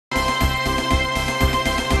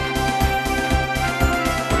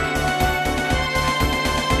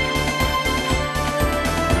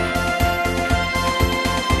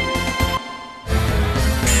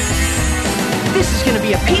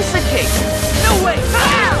Piece of cake! No way!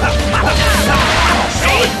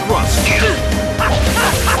 Solid thrust!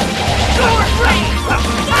 Sword blade!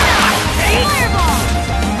 Fireball!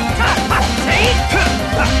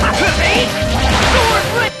 Sword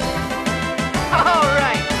blade! All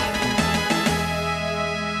right!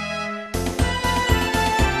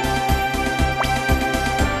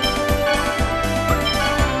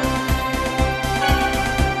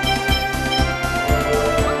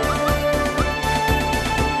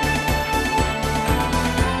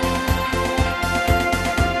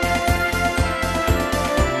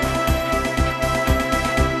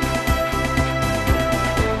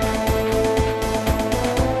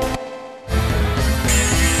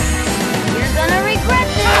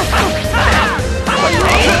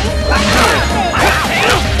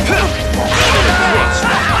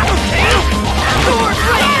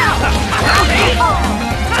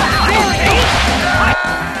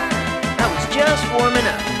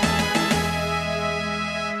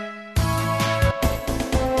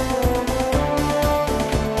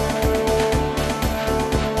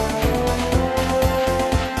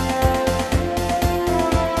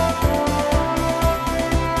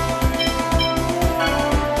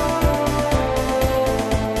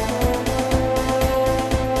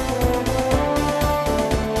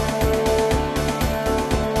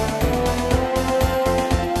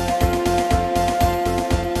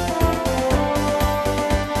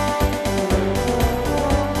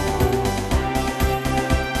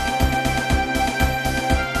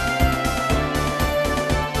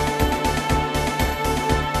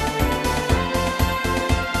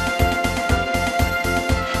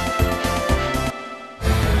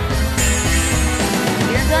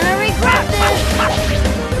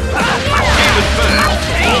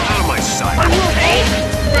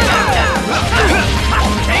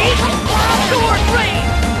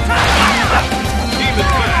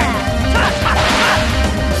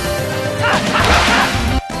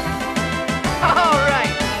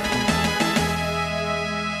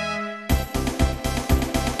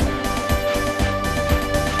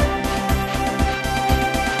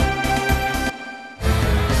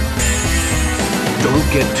 Don't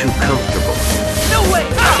get too comfortable. No way!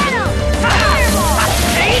 Fireball!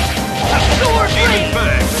 Sword blade!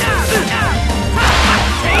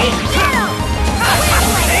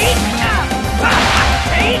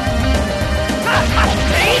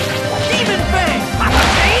 Demon Fang!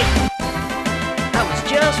 I was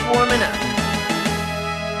just warming up.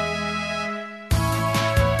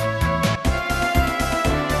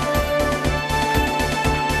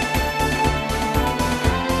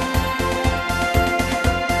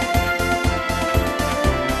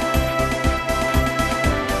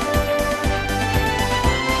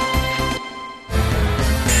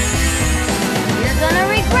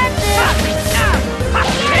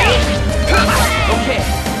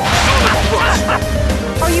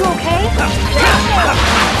 Are you okay?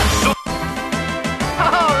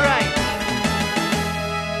 All right.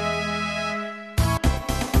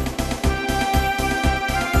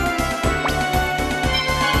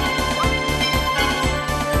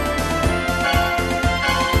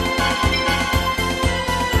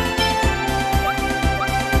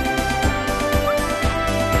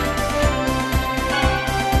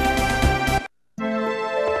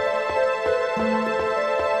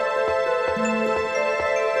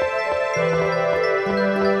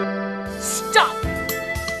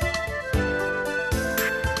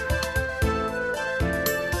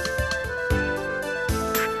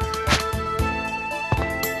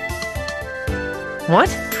 What?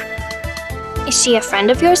 Is she a friend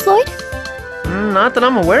of yours, Lloyd? Not that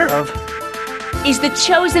I'm aware of. Is the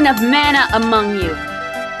chosen of mana among you?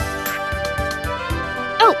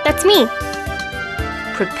 Oh, that's me.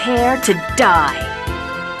 Prepare to die.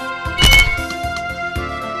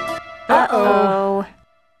 Uh-oh.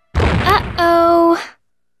 Uh-oh.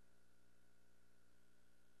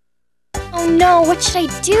 Oh no, what should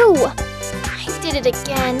I do? I did it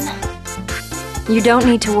again. You don't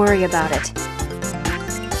need to worry about it.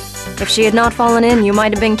 If she had not fallen in, you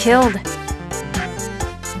might have been killed.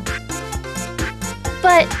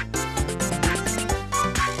 But...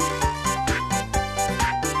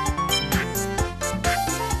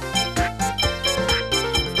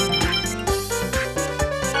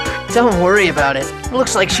 Don't worry about it.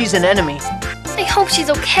 Looks like she's an enemy. I hope she's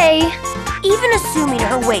okay. Even assuming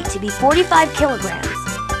her weight to be 45 kilograms,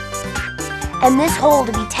 and this hole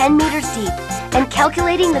to be 10 meters deep, and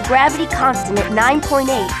calculating the gravity constant at 9.8,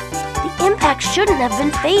 the impact shouldn't have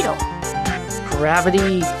been fatal.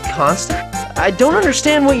 Gravity constant? I don't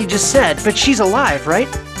understand what you just said, but she's alive, right?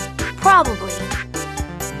 Probably.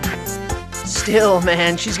 Still,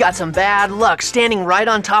 man, she's got some bad luck standing right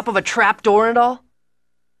on top of a trapdoor and all.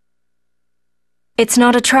 It's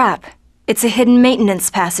not a trap. It's a hidden maintenance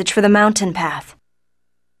passage for the mountain path.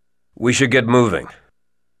 We should get moving.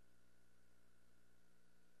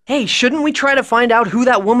 Hey, shouldn't we try to find out who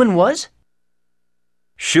that woman was?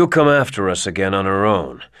 She'll come after us again on her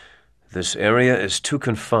own. This area is too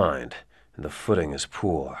confined, and the footing is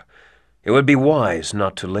poor. It would be wise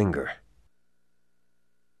not to linger.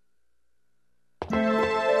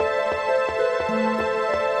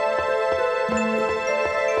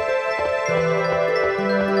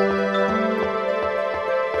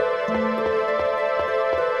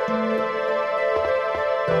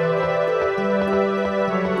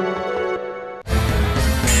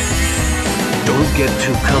 Don't get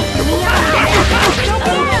too comfortable.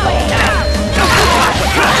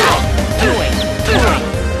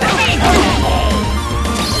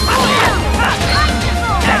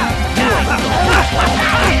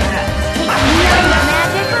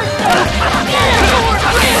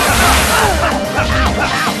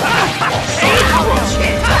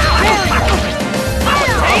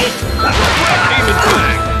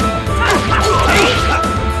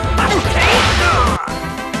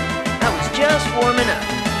 That was just warming up.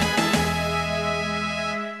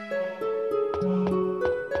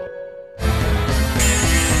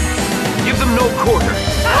 Give them no quarter.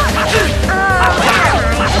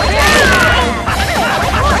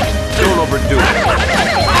 Don't overdo it.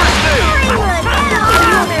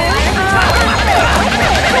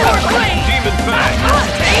 Demon Fang.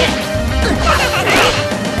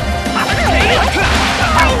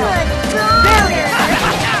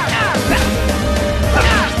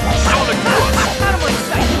 Sonic Thrust.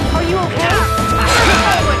 Are you okay?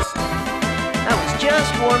 That was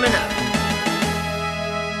just warming up.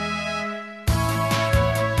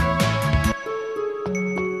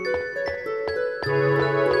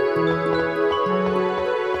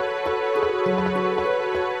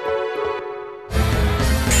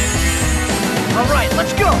 All right,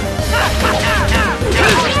 let's go.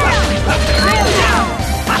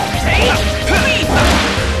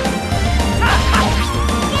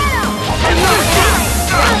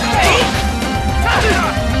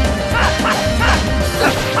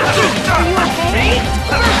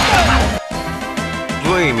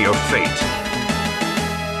 Blame your fate.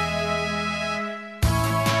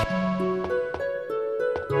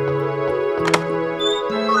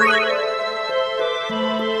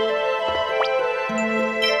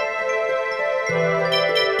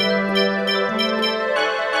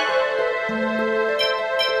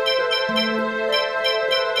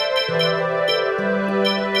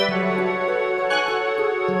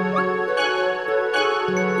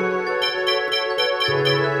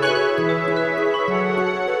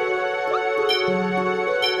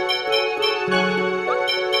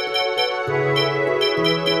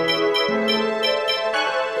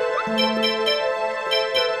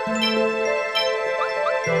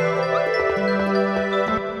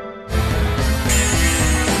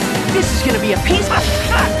 This is gonna be a piece.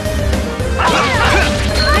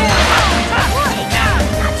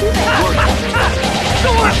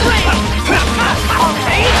 No action.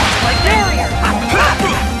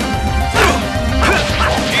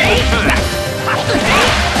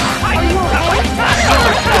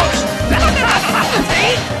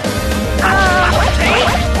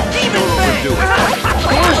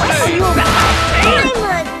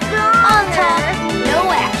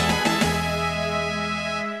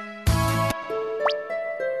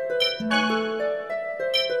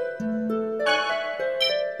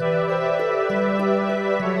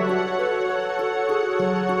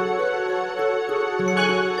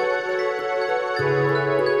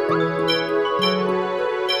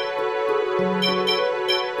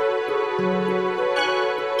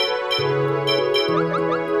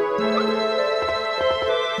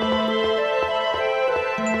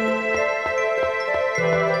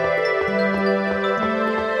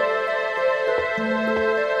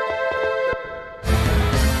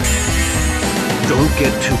 Don't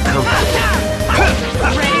get too comfortable.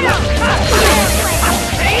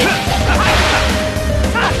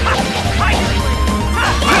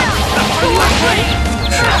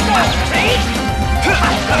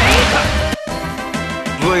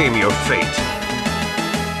 Blame your fate.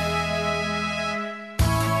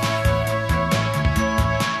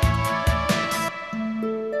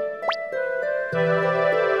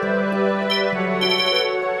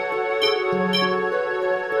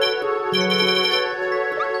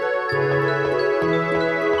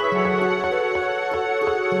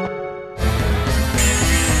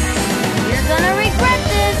 You're gonna regret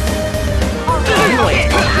this.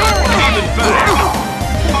 Demon Fang.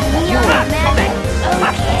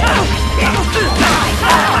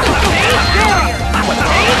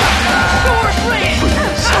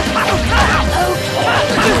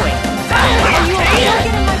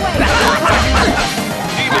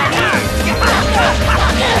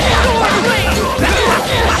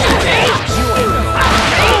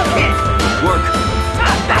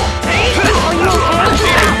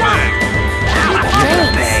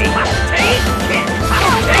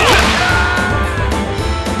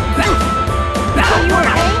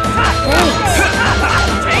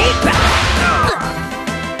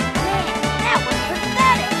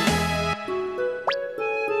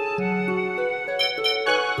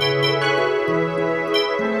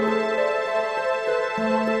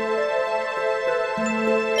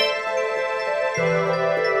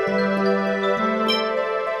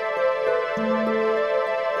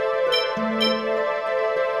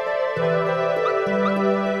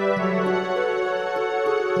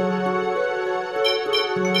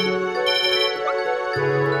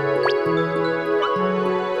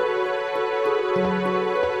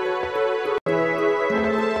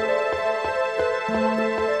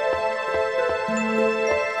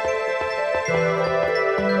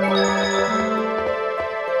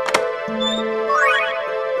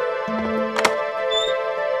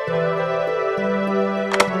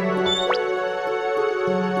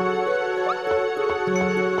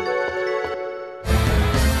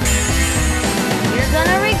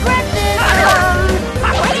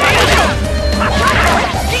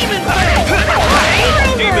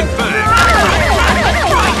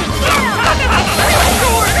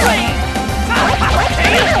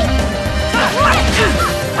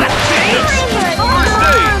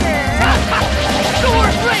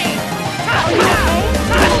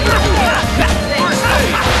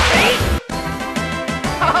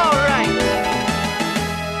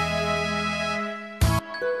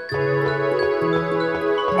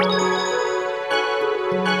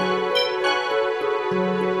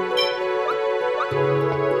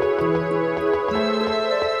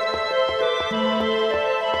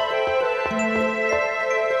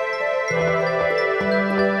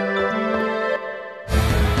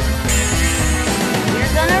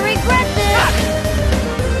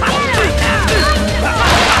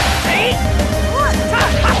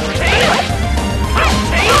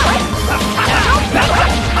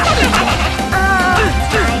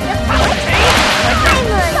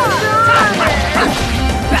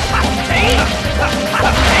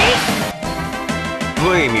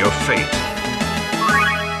 your fate.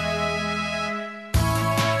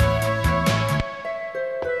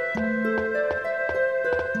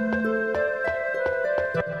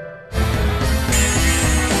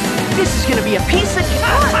 This is gonna be a piece of cake.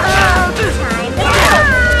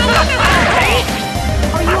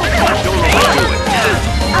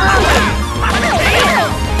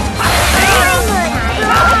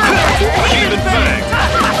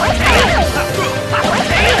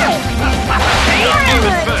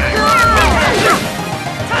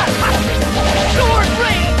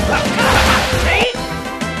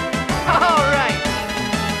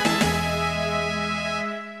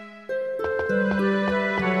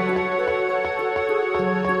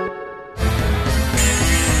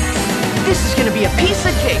 This is gonna be a piece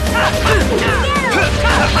of cake.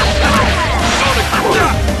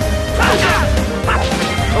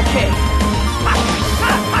 Okay.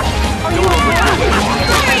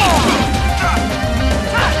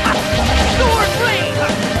 Sword rain.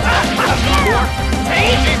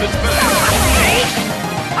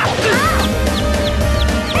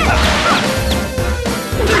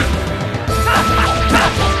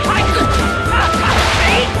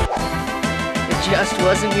 It just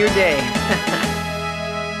wasn't your day.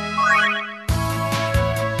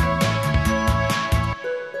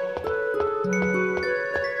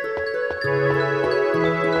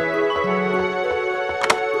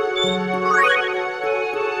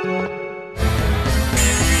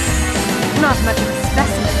 Not much of a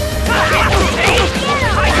specimen.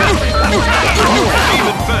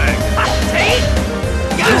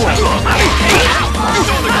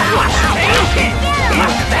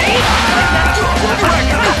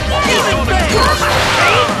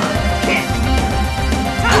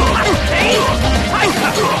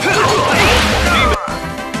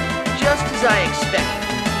 Just as I expected.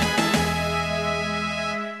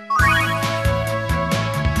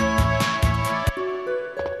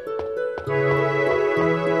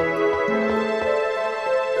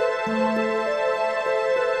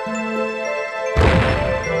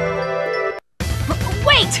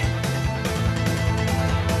 Wait!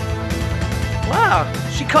 Wow,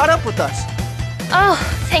 she caught up with us. Oh,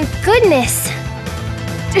 thank goodness.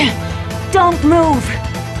 Don't move!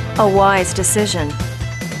 A wise decision.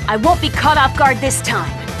 I won't be caught off guard this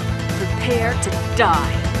time. Prepare to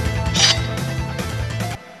die.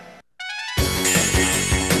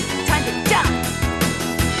 Time to die!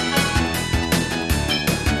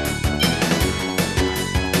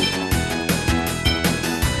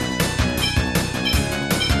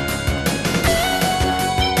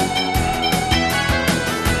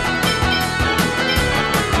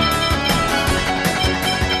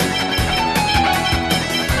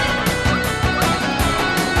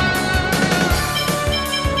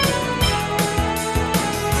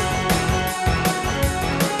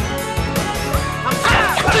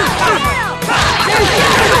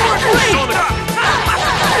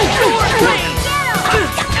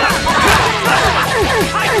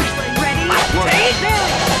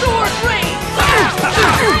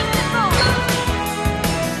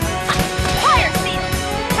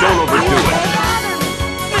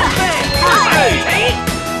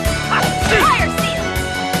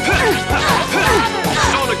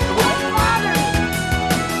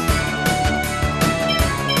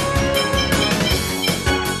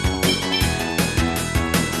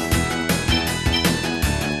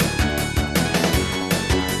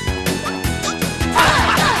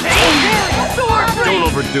 Don't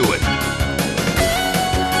overdo it.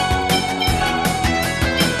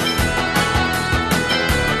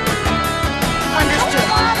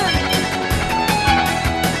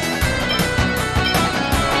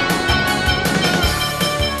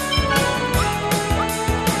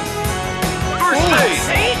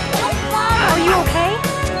 Are you okay?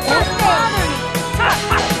 Don't bother me.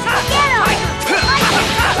 Get him!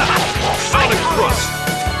 Sonic thrust.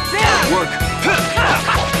 Work. Get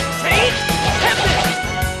him!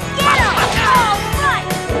 All right!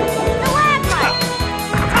 Stalagmite!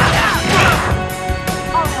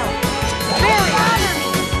 Oh no. Very bother me.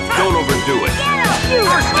 Don't overdo it. Get him!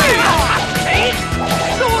 First aid!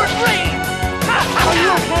 Sword rain! Are you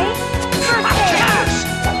okay? First aid!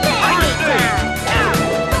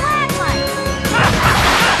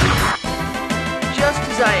 Just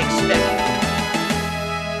as I expected.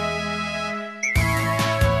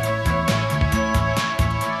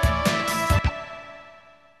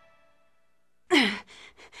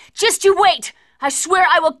 Just you wait! I swear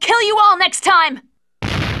I will kill you all next time!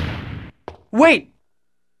 Wait!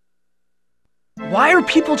 Why are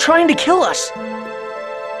people trying to kill us?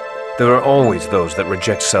 There are always those that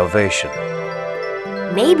reject salvation.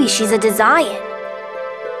 Maybe she's a Desian.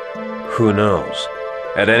 Who knows?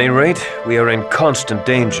 At any rate, we are in constant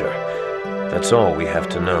danger. That's all we have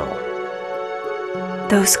to know.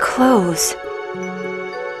 Those clothes.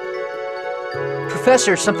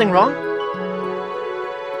 Professor, something wrong?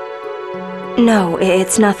 No,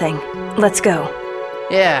 it's nothing. Let's go.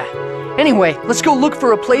 Yeah. Anyway, let's go look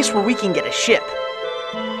for a place where we can get a ship.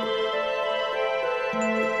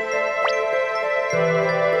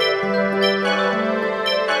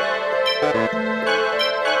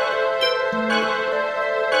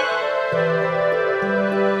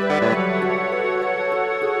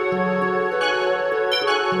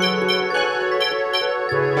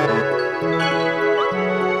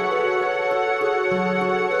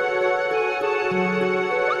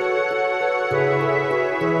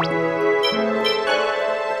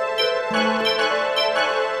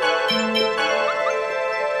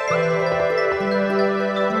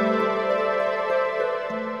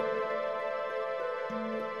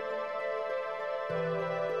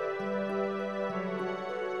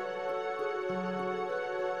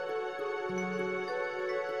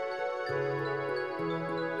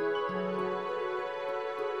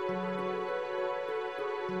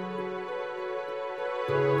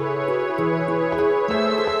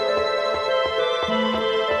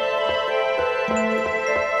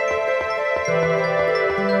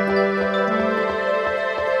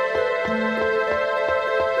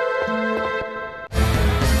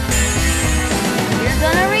 You're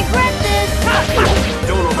gonna regret this.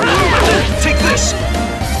 Don't overdo it. Take this!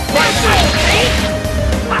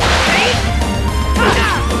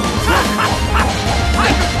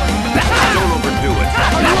 Don't overdo it.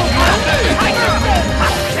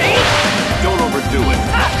 Don't overdo it.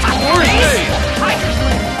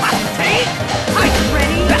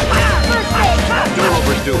 Don't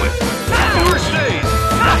overdo it. First aid!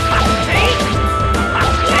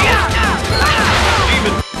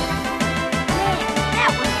 Even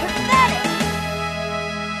That was pathetic.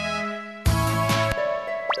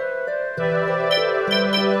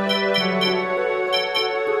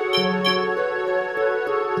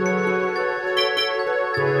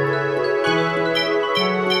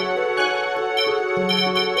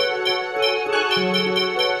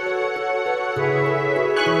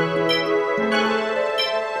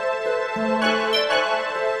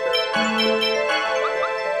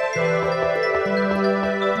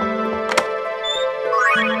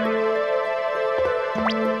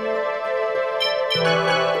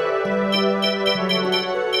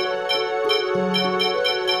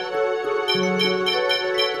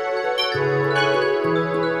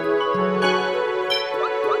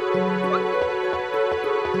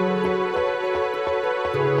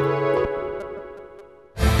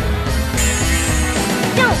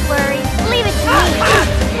 Don't worry, leave it to me.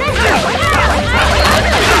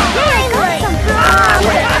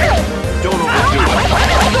 don't overdo it.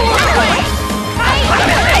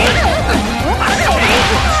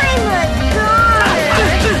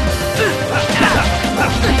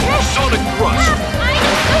 Sonic thrust!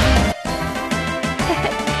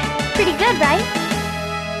 Pretty good, right?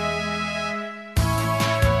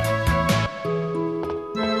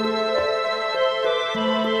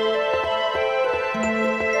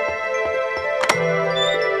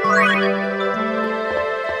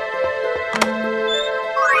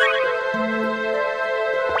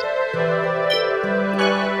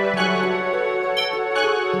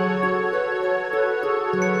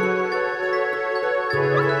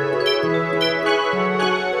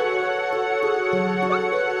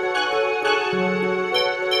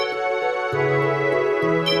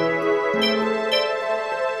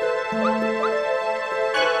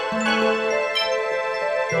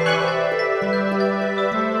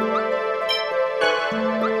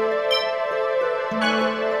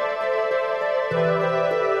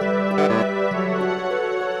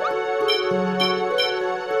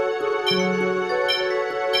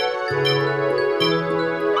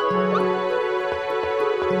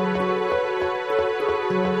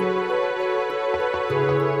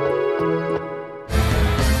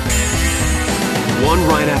 One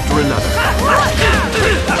right after another.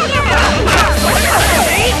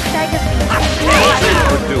 Don't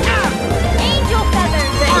overdo it. Angel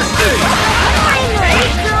feathers. First aid!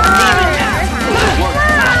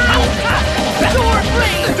 Don't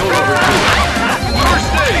overdo it.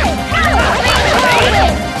 First aid!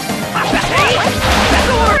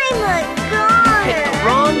 Picked the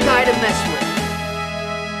wrong guy to mess with.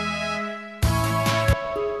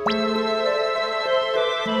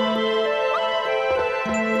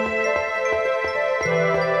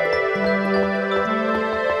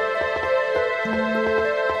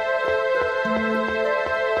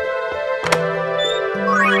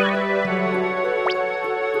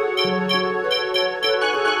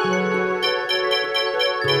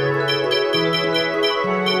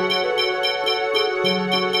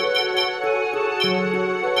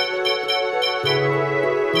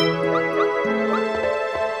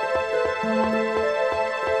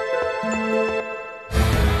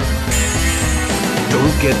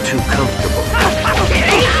 get too comfortable.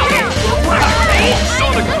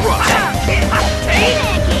 Sonic Thrust!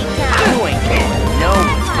 You ain't going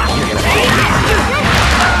nowhere. You're gonna pay me.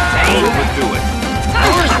 Overdo it!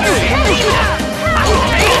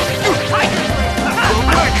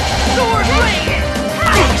 Sword Rain! Sword Rain!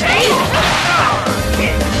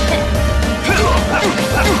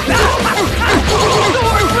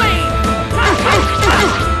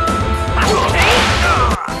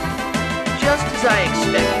 Just as I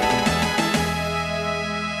expected.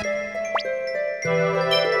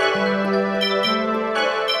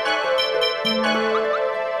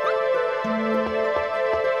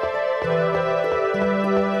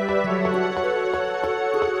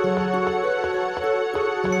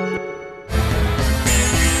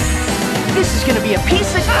 This is gonna be a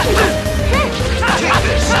piece of... Take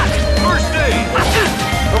this! First aid!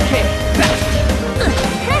 Okay.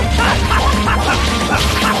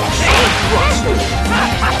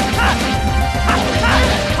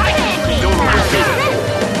 Don't overdo it!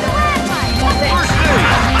 First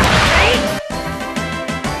aid!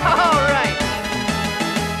 All right.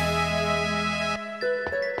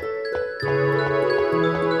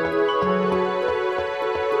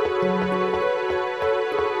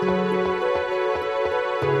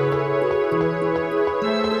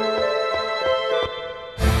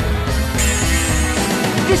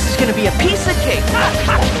 This is gonna be a piece of cake.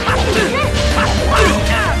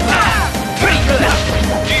 Pretty good!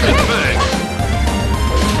 Demon Fang!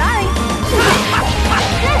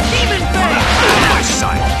 Demon Fang! My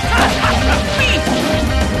sight! Beast!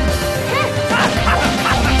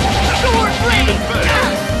 Sword Rain!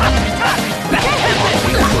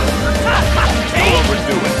 Don't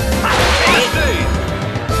overdo it! First aid!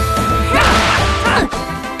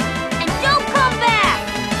 And don't come back!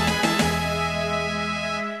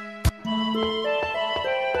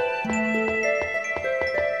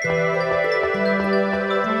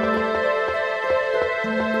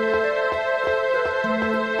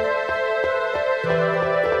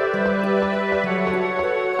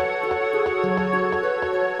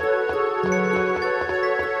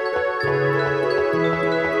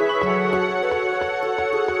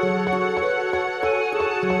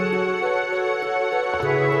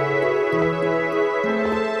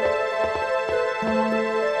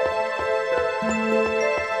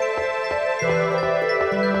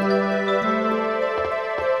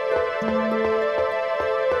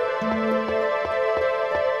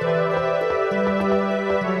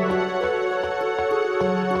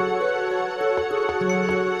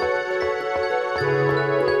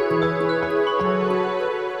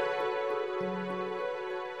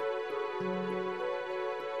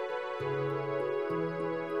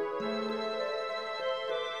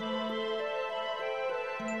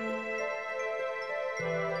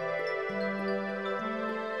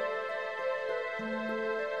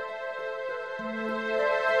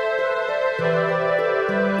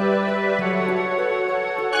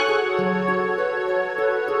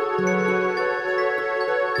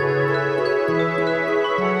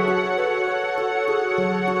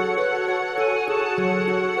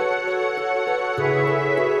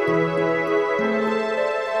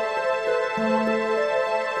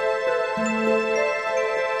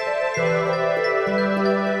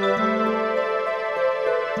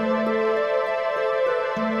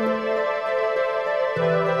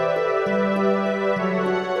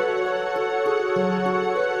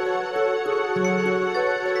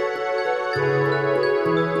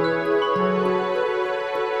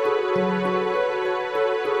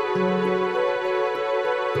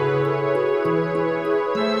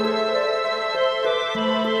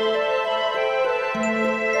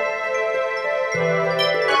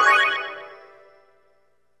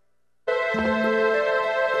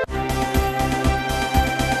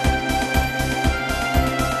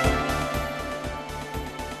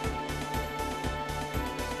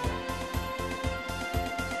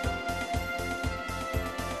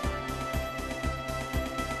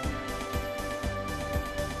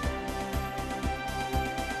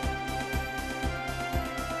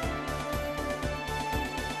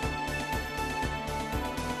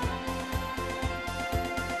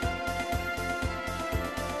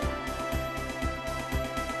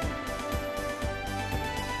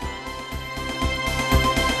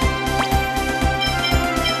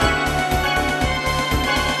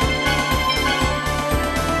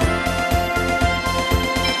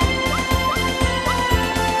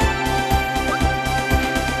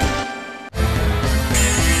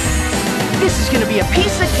 This is gonna be a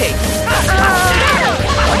piece of cake.